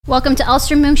Welcome to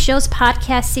Ahlstrom Munch Show's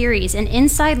podcast series, an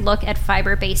inside look at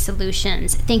fiber-based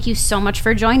solutions. Thank you so much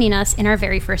for joining us in our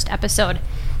very first episode.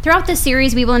 Throughout this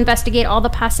series, we will investigate all the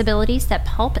possibilities that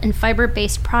pulp and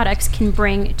fiber-based products can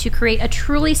bring to create a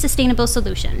truly sustainable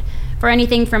solution for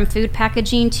anything from food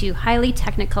packaging to highly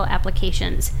technical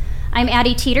applications. I'm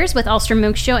Addie Teeters with Ahlstrom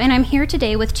Munch Show, and I'm here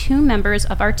today with two members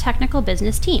of our technical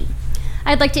business team.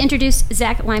 I'd like to introduce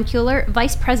Zach Leimkuhler,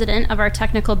 Vice President of our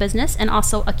technical business and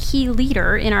also a key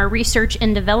leader in our research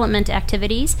and development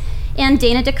activities, and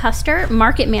Dana DeCuster,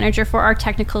 Market Manager for our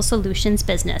technical solutions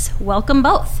business. Welcome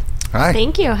both. Hi.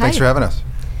 Thank you. Hi. Thanks for having us.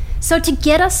 So to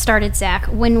get us started, Zach,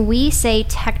 when we say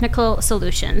technical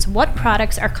solutions, what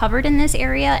products are covered in this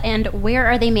area and where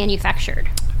are they manufactured?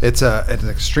 It's an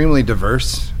extremely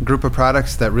diverse group of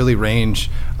products that really range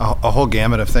a whole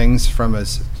gamut of things from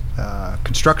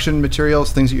construction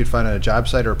materials, things that you'd find on a job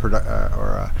site or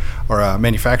a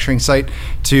manufacturing site,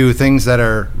 to things that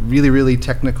are really, really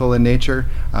technical in nature,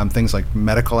 things like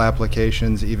medical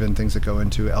applications, even things that go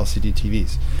into LCD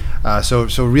TVs.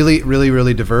 So really, really,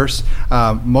 really diverse.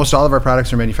 Most all of our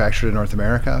products are manufactured in North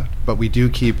America, but we do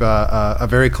keep a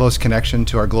very close connection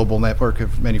to our global network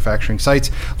of manufacturing sites,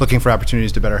 looking for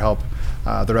opportunities to better help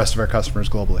the rest of our customers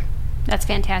globally. That's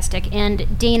fantastic.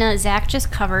 And Dana, Zach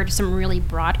just covered some really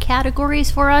broad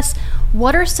categories for us.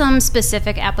 What are some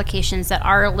specific applications that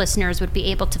our listeners would be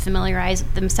able to familiarize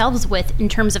themselves with in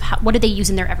terms of what do they use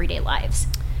in their everyday lives?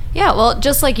 Yeah, well,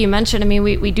 just like you mentioned, I mean,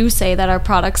 we do say that our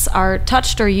products are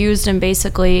touched or used in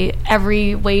basically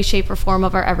every way, shape, or form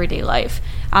of our everyday life.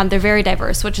 They're very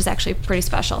diverse, which is actually pretty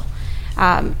special.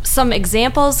 Some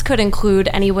examples could include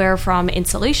anywhere from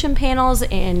insulation panels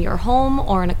in your home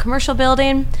or in a commercial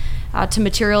building, to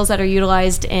materials that are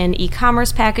utilized in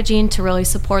e-commerce packaging to really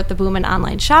support the boom in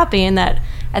online shopping that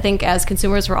I think as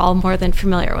consumers we're all more than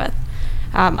familiar with.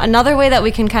 Another way that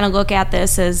we can kind of look at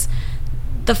this is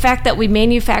the fact that we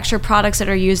manufacture products that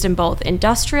are used in both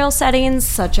industrial settings,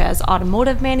 such as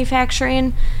automotive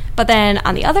manufacturing, but then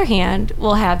on the other hand,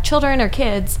 we'll have children or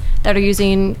kids that are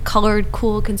using colored,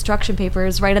 cool construction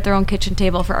papers right at their own kitchen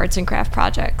table for arts and craft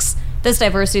projects. This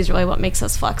diversity is really what makes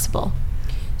us flexible.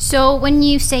 So when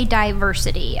you say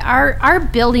diversity, our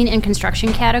building and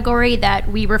construction category that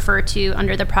we refer to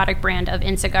under the product brand of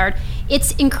Insagard,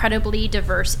 it's incredibly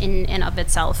diverse in and of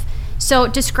itself. So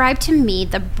describe to me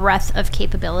the breadth of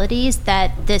capabilities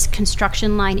that this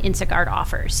construction line Insagard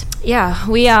offers. Yeah,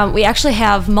 we actually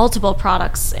have multiple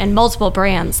products and multiple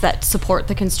brands that support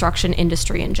the construction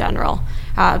industry in general.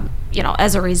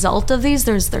 As a result of these,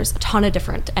 there's a ton of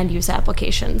different end-use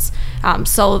applications.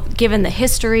 So given the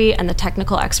history and the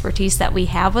technical expertise that we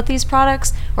have with these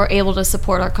products, we're able to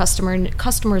support our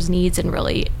customers' needs in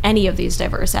really any of these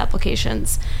diverse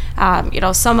applications.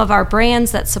 Some of our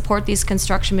brands that support these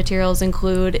construction materials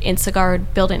include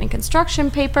Insagard Building and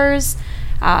Construction Papers,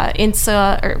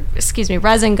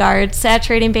 ResinGuard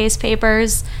saturating-based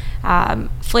papers,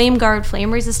 FlameGuard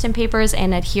flame-resistant papers,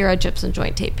 and Adhera gypsum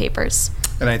joint tape papers.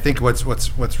 And I think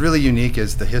what's really unique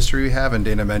is the history we have, and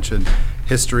Dana mentioned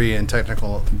history and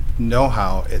technical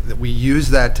know-how. We use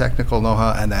that technical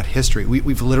know-how and that history.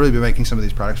 We've literally been making some of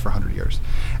these products for 100 years.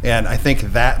 And I think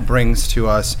that brings to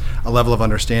us a level of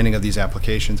understanding of these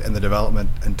applications and the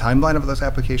development and timeline of those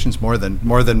applications more than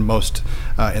most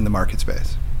in the market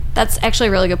space. That's actually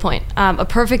a really good point. A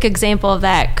perfect example of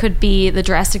that could be the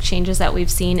drastic changes that we've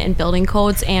seen in building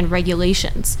codes and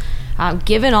regulations.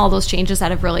 Given all those changes that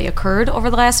have really occurred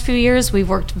over the last few years, we've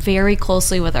worked very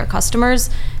closely with our customers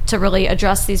to really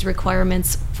address these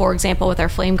requirements, for example, with our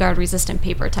FlameGuard resistant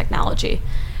paper technology.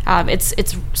 It's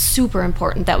super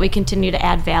important that we continue to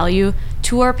add value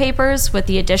to our papers with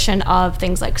the addition of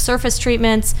things like surface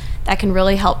treatments that can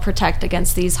really help protect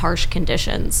against these harsh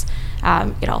conditions.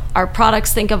 Our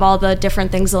products, think of all the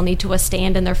different things they'll need to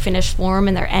withstand in their finished form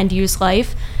and their end-use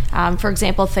life. For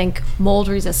example, think mold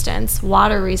resistance,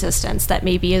 water resistance that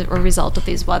may be a result of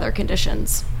these weather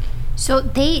conditions. So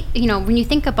when you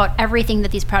think about everything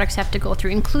that these products have to go through,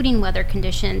 including weather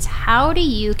conditions, how do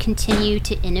you continue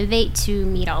to innovate to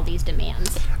meet all these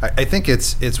demands? I think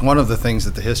it's one of the things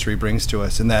that the history brings to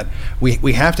us in that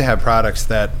we have to have products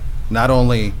that not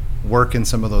only work in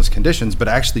some of those conditions, but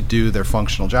actually do their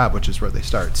functional job, which is where they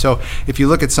start. So if you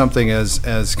look at something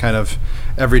as kind of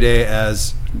everyday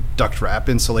as duct wrap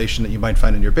insulation that you might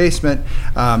find in your basement,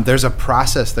 there's a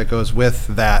process that goes with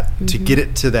that to get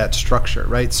it to that structure,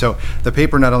 right? So the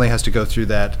paper not only has to go through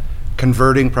that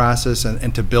converting process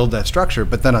and to build that structure.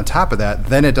 But then on top of that,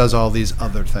 then it does all these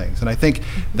other things. And I think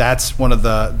that's one of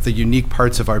the unique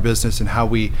parts of our business and how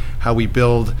we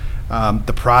build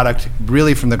the product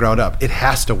really from the ground up. It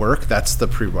has to work. That's the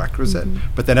prerequisite.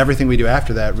 But then everything we do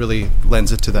after that really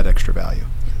lends it to that extra value.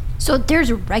 So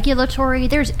there's regulatory,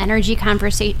 there's energy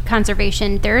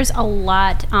conservation, there's a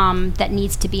lot that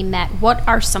needs to be met. What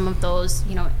are some of those,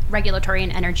 regulatory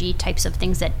and energy types of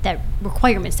things that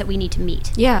requirements that we need to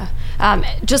meet? Yeah.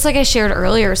 Just like I shared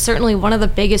earlier, certainly one of the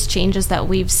biggest changes that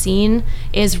we've seen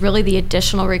is really the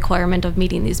additional requirement of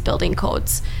meeting these building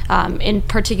codes, in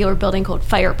particular building code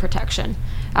fire protection.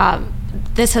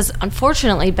 This has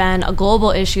unfortunately been a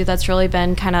global issue that's really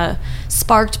been kind of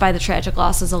sparked by the tragic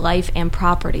losses of life and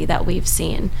property that we've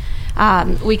seen.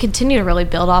 We continue to really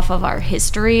build off of our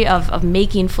history of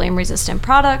making flame-resistant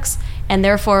products, and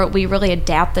therefore we really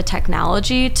adapt the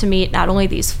technology to meet not only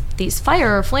these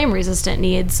fire or flame-resistant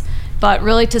needs, but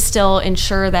really to still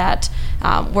ensure that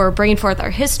we're bringing forth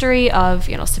our history of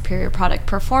superior product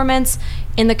performance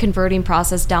in the converting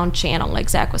process down channel, like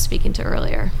Zach was speaking to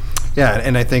earlier. Yeah,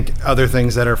 and I think other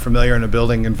things that are familiar in a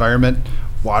building environment,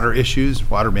 water issues,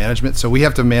 water management. So we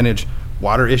have to manage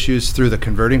water issues through the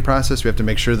converting process. We have to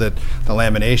make sure that the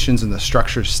laminations and the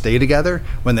structures stay together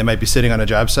when they might be sitting on a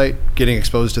job site, getting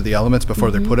exposed to the elements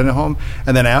before they're put in a home.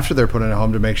 And then after they're put in a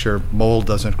home, to make sure mold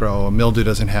doesn't grow, mildew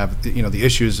doesn't have the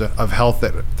issues of health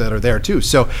that are there too.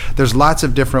 So there's lots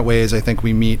of different ways I think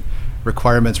we meet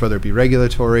requirements, whether it be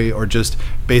regulatory or just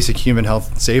basic human health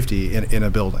and safety in a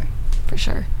building. For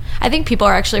sure. I think people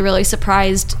are actually really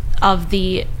surprised of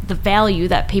the value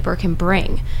that paper can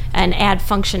bring and add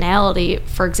functionality,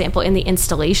 for example, in the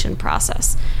installation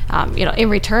process. In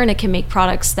return, it can make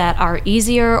products that are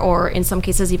easier or in some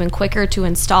cases even quicker to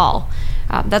install.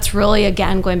 That's really,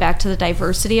 again, going back to the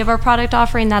diversity of our product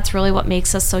offering, that's really what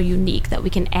makes us so unique, that we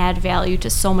can add value to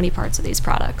so many parts of these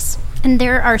products. And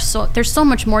there's so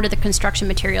much more to the construction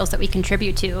materials that we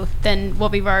contribute to than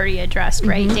what we've already addressed,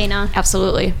 right, Dana?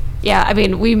 Absolutely. Yeah, I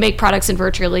mean, we make products in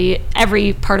virtually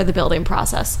every part of the building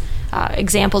process.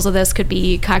 Examples of this could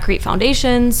be concrete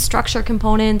foundations, structure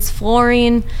components,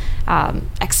 flooring,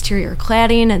 exterior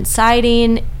cladding and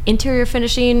siding, interior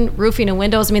finishing, roofing and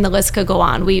windows. I mean, the list could go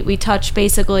on. We touch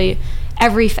basically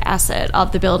every facet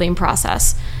of the building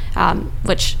process,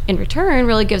 which in return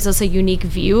really gives us a unique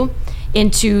view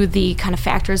into the kind of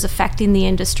factors affecting the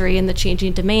industry and the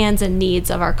changing demands and needs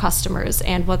of our customers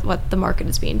and what the market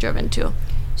is being driven to.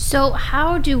 So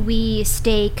how do we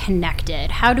stay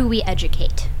connected? How do we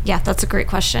educate? Yeah, that's a great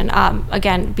question.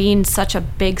 Again, being such a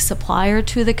big supplier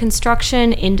to the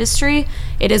construction industry,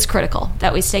 it is critical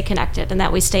that we stay connected and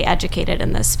that we stay educated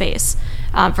in this space.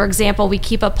 For example, we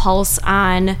keep a pulse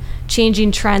on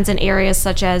changing trends in areas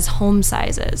such as home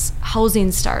sizes,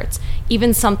 housing starts,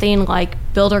 even something like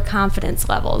builder confidence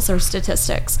levels or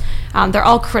statistics. They're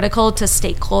all critical to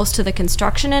stay close to the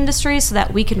construction industry so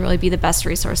that we can really be the best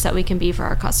resource that we can be for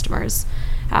our customers.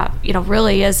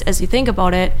 Really, as you think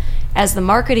about it, as the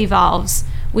market evolves,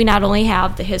 we not only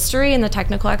have the history and the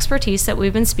technical expertise that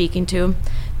we've been speaking to,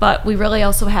 but we really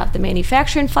also have the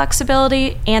manufacturing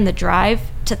flexibility and the drive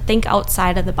to think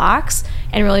outside of the box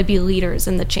and really be leaders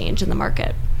in the change in the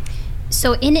market.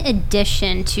 So in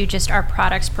addition to just our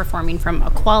products performing from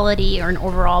a quality or an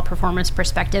overall performance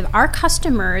perspective, our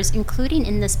customers, including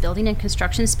in this building and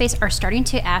construction space, are starting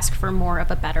to ask for more of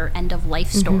a better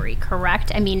end-of-life story, correct?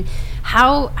 I mean,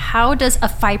 how does a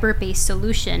fiber-based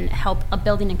solution help a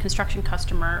building and construction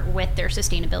customer with their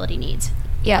sustainability needs?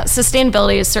 Yeah,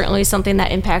 sustainability is certainly something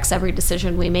that impacts every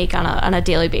decision we make on a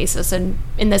daily basis, and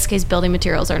in this case, building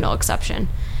materials are no exception.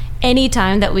 Any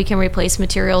time that we can replace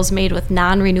materials made with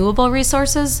non-renewable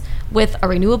resources with a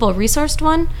renewable resourced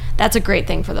one, that's a great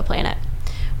thing for the planet.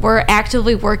 We're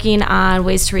actively working on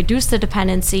ways to reduce the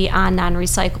dependency on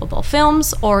non-recyclable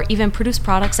films or even produce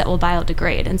products that will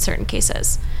biodegrade in certain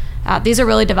cases. These are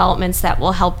really developments that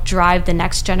will help drive the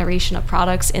next generation of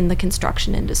products in the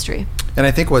construction industry. And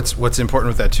I think what's important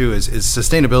with that too is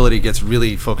sustainability gets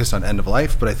really focused on end of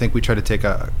life, but I think we try to take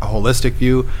a holistic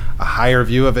view, a higher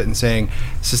view of it, and saying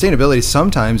sustainability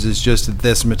sometimes is just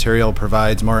this material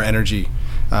provides more energy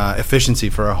efficiency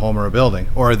for a home or a building,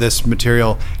 or this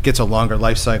material gets a longer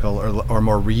life cycle or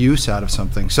more reuse out of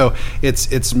something. So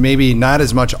it's maybe not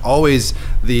as much always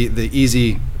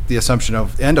the assumption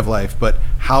of end of life, but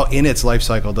how in its life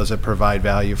cycle does it provide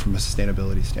value from a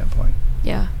sustainability standpoint.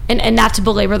 Yeah, and not to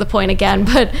belabor the point again,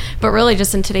 but really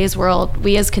just in today's world,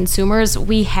 we as consumers,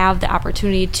 we have the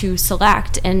opportunity to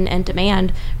select and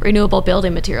demand renewable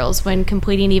building materials when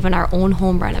completing even our own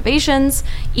home renovations,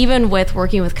 even with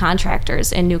working with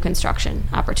contractors in new construction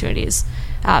opportunities.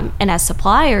 And as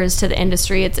suppliers to the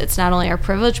industry, it's not only our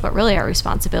privilege, but really our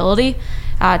responsibility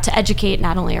to educate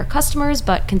not only our customers,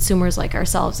 but consumers like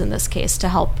ourselves in this case, to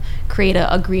help create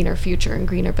a greener future and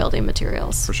greener building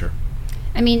materials. For sure.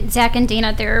 I mean, Zach and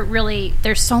Dana,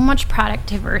 there's so much product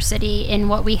diversity in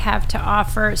what we have to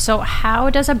offer. So how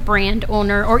does a brand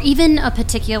owner or even a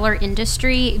particular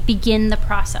industry begin the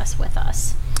process with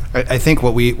us? I think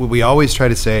what we always try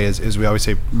to say is we always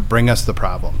say, bring us the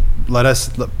problem.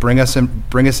 Bring us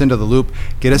into the loop,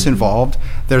 get us involved.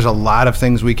 There's a lot of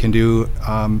things we can do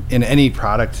in any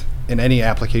product, in any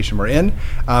application we're in.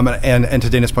 And to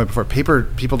Dana's point before,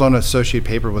 people don't associate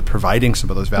paper with providing some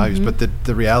of those values, but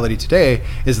the reality today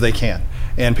is they can.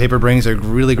 And paper brings a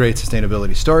really great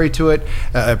sustainability story to it.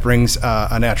 It brings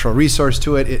a natural resource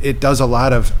to it. It does a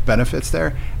lot of benefits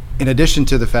there. In addition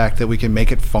to the fact that we can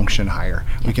make it function higher.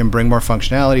 We can bring more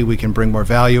functionality, we can bring more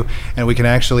value, and we can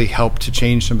actually help to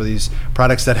change some of these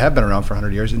products that have been around for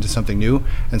 100 years into something new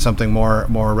and something more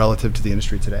relative to the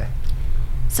industry today.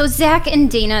 So Zach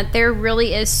and Dana, there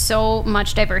really is so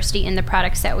much diversity in the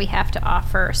products that we have to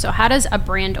offer. So how does a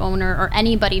brand owner or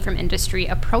anybody from industry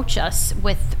approach us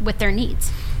with their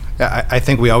needs? I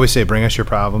think we always say, bring us your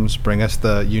problems, bring us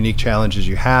the unique challenges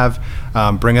you have,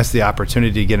 bring us the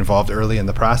opportunity to get involved early in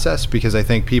the process, because I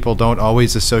think people don't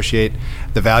always associate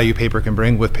the value paper can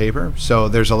bring with paper. So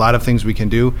there's a lot of things we can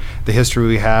do. The history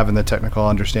we have and the technical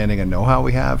understanding and know-how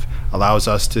we have allows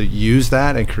us to use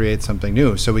that and create something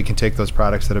new. So we can take those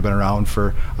products that have been around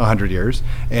for 100 years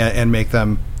and make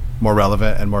them more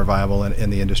relevant and more viable in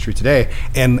the industry today,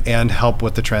 and help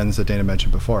with the trends that Dana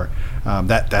mentioned before.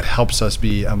 That helps us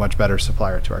be a much better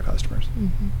supplier to our customers.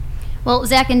 Mm-hmm. Well,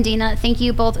 Zach and Dana, thank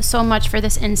you both so much for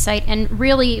this insight and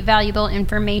really valuable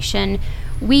information.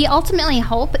 We ultimately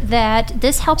hope that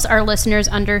this helps our listeners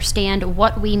understand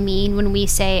what we mean when we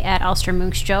say at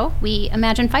Ahlstrom-Munksjö, we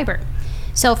imagine fiber.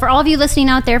 So for all of you listening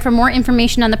out there, for more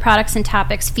information on the products and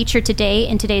topics featured today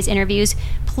in today's interviews,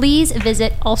 please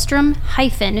visit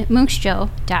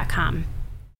Ahlstrom-Munksjö.com.